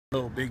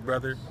Little big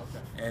brother,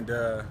 and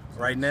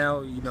right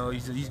now,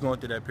 he's going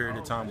through that period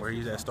of time where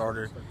he's that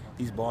starter,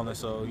 he's balling,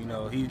 so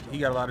he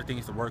got a lot of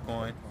things to work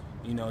on,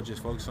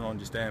 just focusing on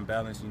just staying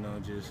balanced,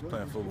 just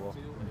playing football.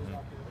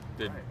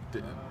 Did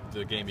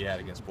the game you had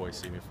against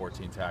Boise,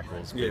 14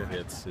 tackles, big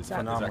hits, is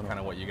that kind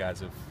of what you guys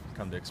have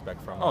come to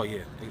expect from him? Oh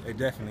yeah,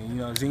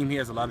 definitely. Zim, he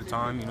has a lot of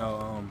time.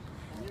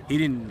 He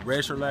didn't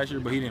redshirt last year,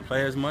 but he didn't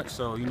play as much,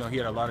 so he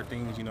had a lot of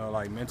things,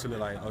 like mentally,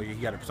 like, oh yeah,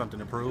 he got something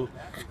to prove,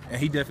 and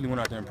he definitely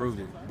went out there and proved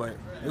it. But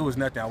it was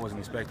nothing I wasn't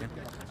expecting.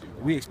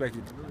 We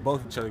expected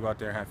both each other to go out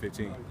there and have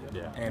 15.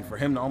 Yeah. And for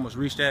him to almost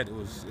reach that, it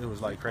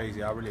was like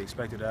crazy. I really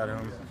expected that out of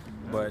him,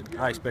 but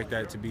I expect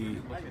that to be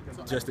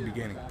just the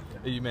beginning.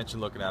 You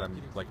mentioned looking at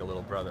him like a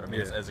little brother. I mean,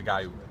 as a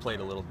guy who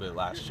played a little bit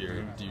last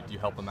year, do you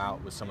help him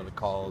out with some of the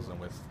calls and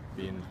with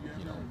being,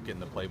 getting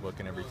the playbook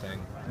and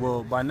everything?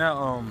 Well, by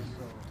now,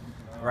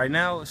 right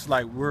now, it's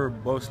like we're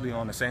mostly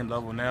on the same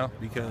level now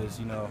because,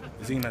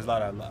 Zim has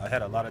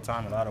had a lot of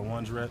time, a lot of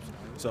ones reps.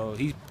 So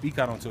he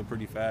got onto it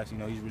pretty fast.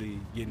 He's really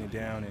getting it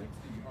down, and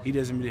he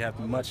doesn't really have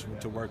much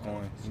to work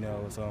on.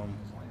 So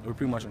we're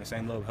pretty much on the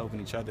same level,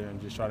 helping each other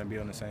and just trying to be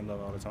on the same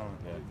level all the time.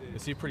 Yeah.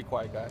 Is he a pretty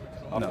quiet guy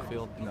off the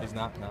field? No. He's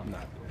not? No.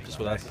 Just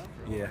with us?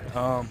 Yeah.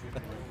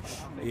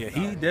 Yeah,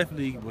 he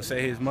definitely will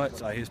say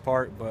his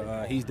part,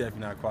 but he's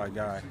definitely not a quiet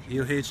guy.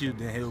 He'll hit you,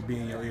 then he'll be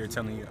in your ear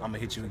telling you, I'm going to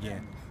hit you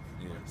again.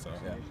 Yeah,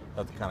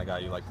 that's the kind of guy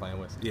you like playing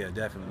with? Yeah,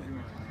 definitely.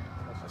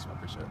 That's what I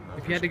appreciate.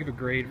 If you had to give a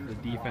grade for the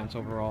defense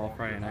overall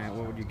Friday night,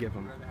 what would you give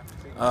them?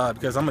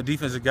 Because I'm a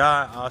defensive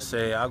guy, I'll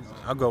say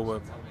I'll go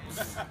with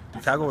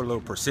a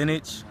little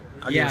percentage.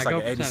 I give it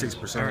like an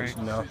 86%.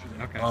 Right.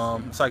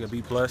 Okay. It's like a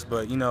B+,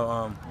 but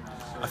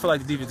I feel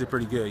like the defense did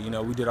pretty good.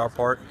 We did our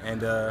part,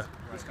 and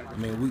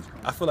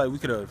I feel like we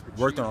could have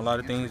worked on a lot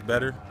of things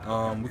better.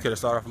 We could have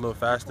started off a little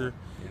faster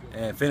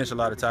and finished a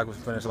lot of tackles,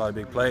 finished a lot of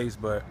big plays,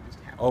 but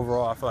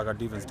overall, I feel like our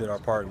defense did our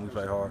part and we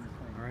played hard.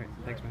 All right.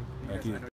 Thanks, man. Thank you.